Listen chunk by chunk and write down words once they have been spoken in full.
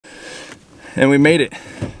And we made it.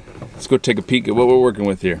 Let's go take a peek at what we're working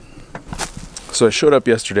with here. So I showed up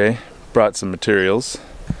yesterday, brought some materials,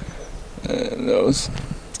 and those.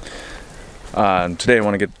 Today I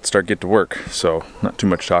want to get to work, so not too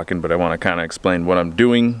much talking, but I want to kind of explain what I'm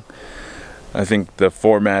doing. I think the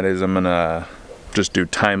format is I'm gonna just do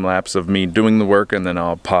time lapse of me doing the work, and then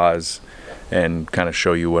I'll pause and kind of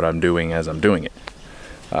show you what I'm doing as I'm doing it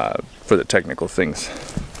for the technical things.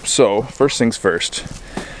 So first things first,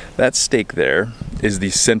 that stake there is the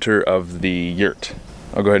center of the yurt.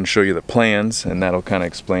 I'll go ahead and show you the plans, and that'll kind of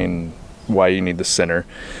explain why you need the center.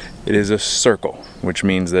 It is a circle, which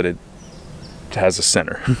means that it has a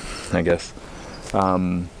center, I guess.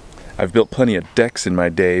 I've built plenty of decks in my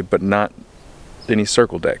day, but not any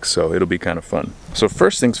circle decks, so it'll be kind of fun. So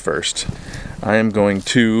first things first, I am going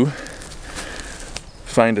to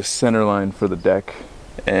find a center line for the deck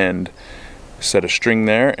and set a string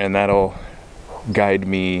there, and that'll guide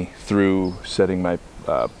me through setting my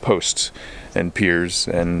posts and piers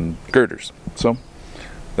and girders. So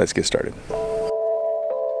let's get started.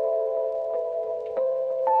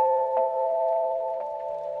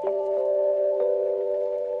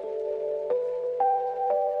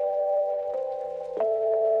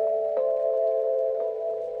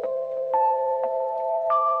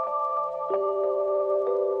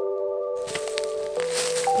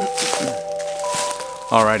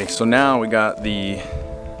 Alrighty, so now we got the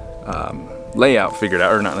layout figured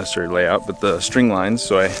out, or not necessarily layout, but the string lines,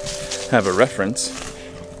 so I have a reference.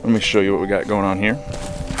 Let me show you what we got going on here.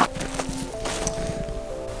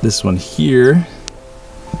 This one here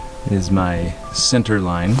is my center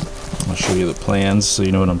line. I'll show you the plans so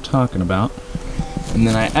you know what I'm talking about. And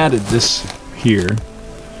then I added this here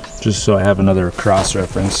just so I have another cross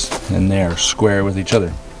reference, and they are square with each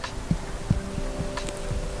other.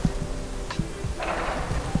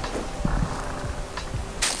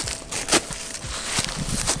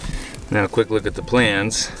 Now a quick look at the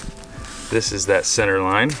plans. This is that center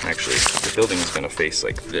line. Actually, the building is going to face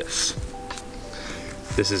like this.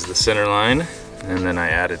 This is the center line, and then I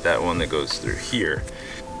added that one that goes through here.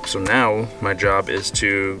 So now my job is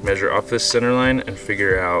to measure off this center line and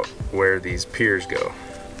figure out where these piers go.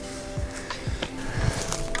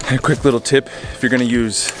 A quick little tip, if you're going to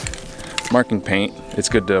use marking paint, it's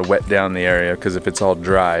good to wet down the area, because if it's all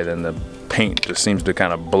dry, then the paint just seems to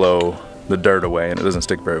kind of blow the dirt away and it doesn't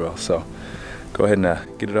stick very well. So go ahead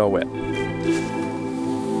and get it all wet.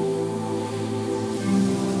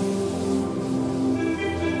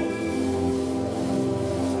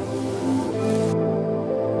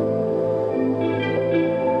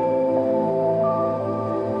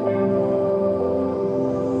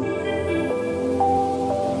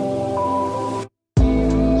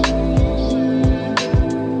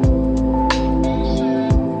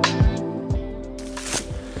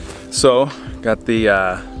 So, got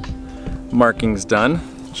the markings done.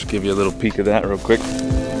 Just give you a little peek of that real quick.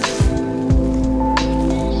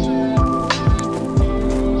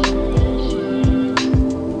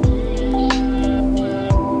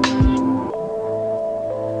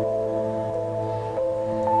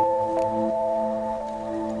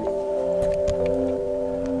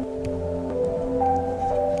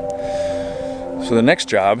 So the next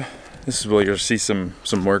job, this is where you'll see some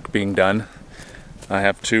work being done. I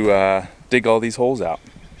have to dig all these holes out.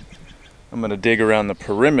 I'm going to dig around the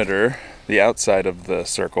perimeter, the outside of the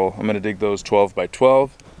circle. I'm going to dig those 12 by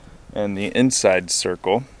 12, and the inside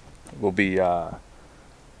circle will be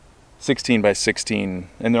 16 by 16,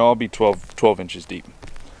 and they'll all be 12 inches deep.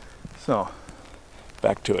 So,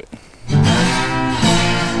 back to it.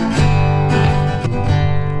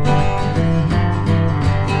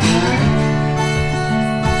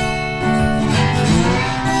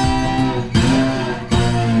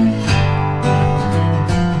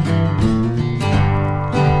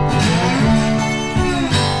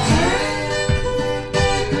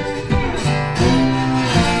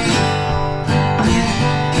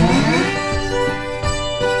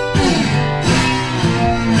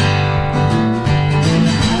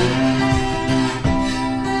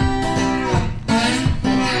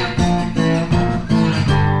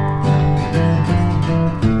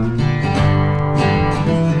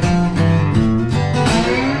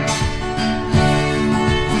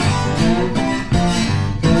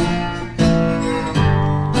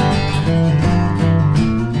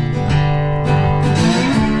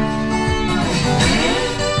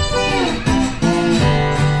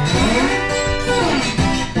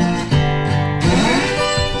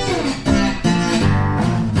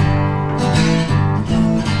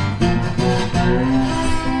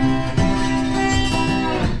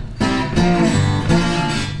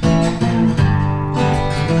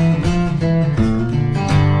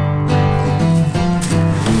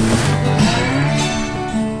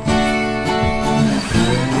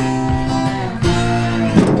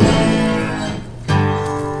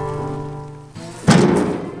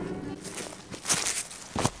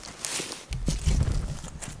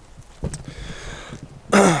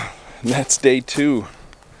 That's day 2,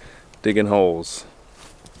 digging holes.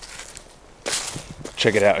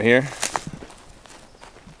 Check it out here.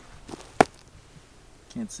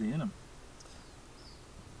 Can't see in them.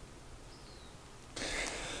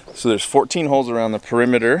 So there's 14 holes around the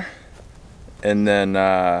perimeter, and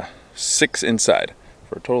then 6 inside,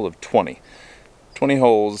 for a total of 20. 20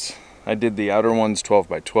 holes. I did the outer ones 12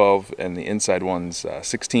 by 12 and the inside ones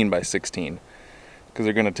 16 by 16, because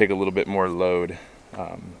they're going to take a little bit more load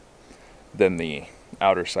than the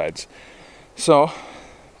outer sides. So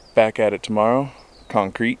back at it tomorrow,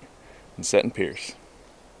 concrete and setting piers.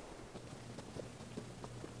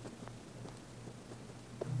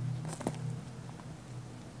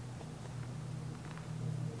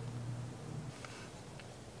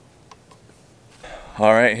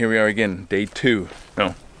 All right, here we are again, day 2,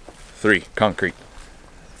 no, 3, concrete.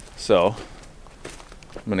 So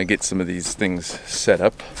I'm gonna get some of these things set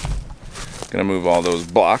up. Gonna move all those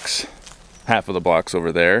blocks, half of the blocks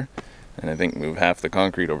over there, and I think move half the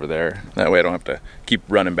concrete over there. That way I don't have to keep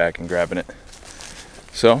running back and grabbing it.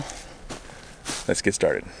 So let's get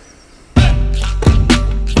started.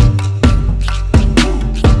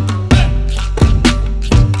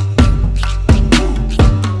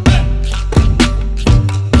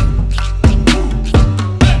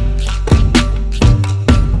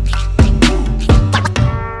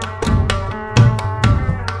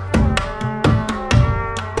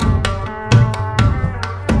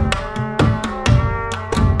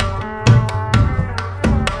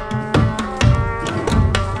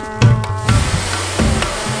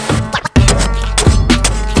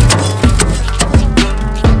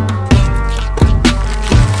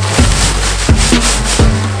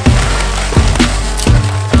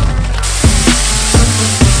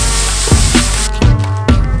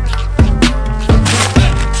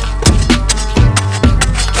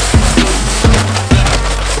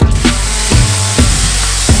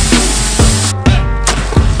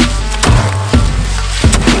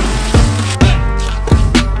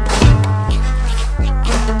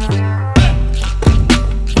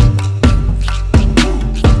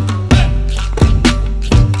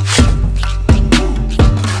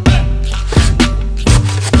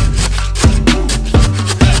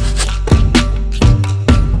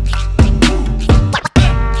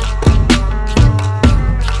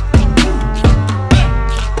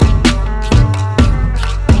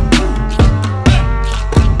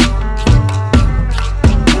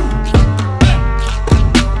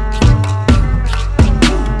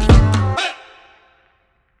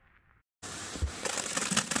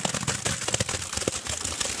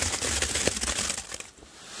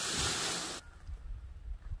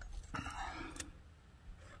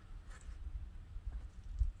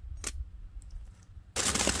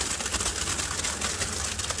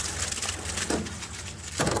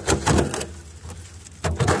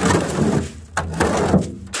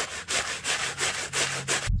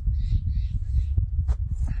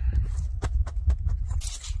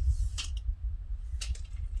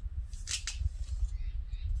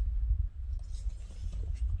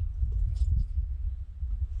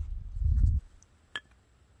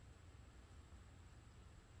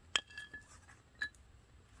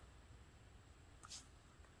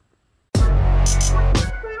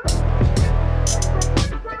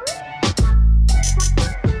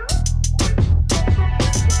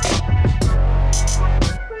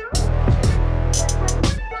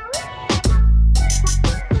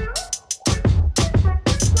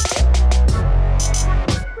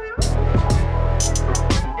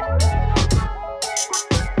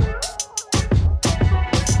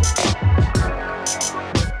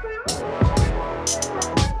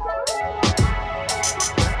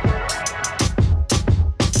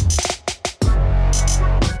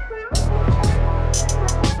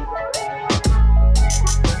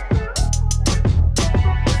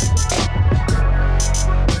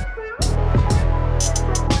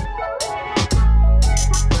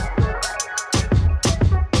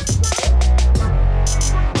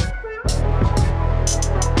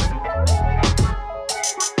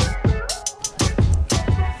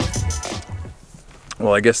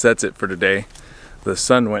 Well, I guess that's it for today. The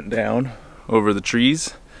sun went down over the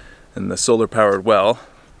trees and the solar powered well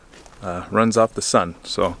runs off the sun.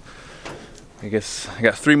 So I guess I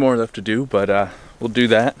got 3 more left to do, but we'll do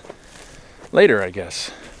that later, I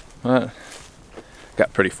guess. Got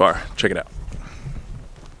pretty far. Check it out.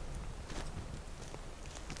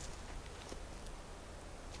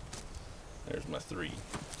 There's my 3.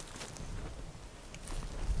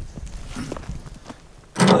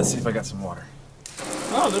 Let's see if I got some water.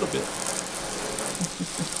 Oh, a little bit.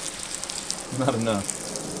 Not enough.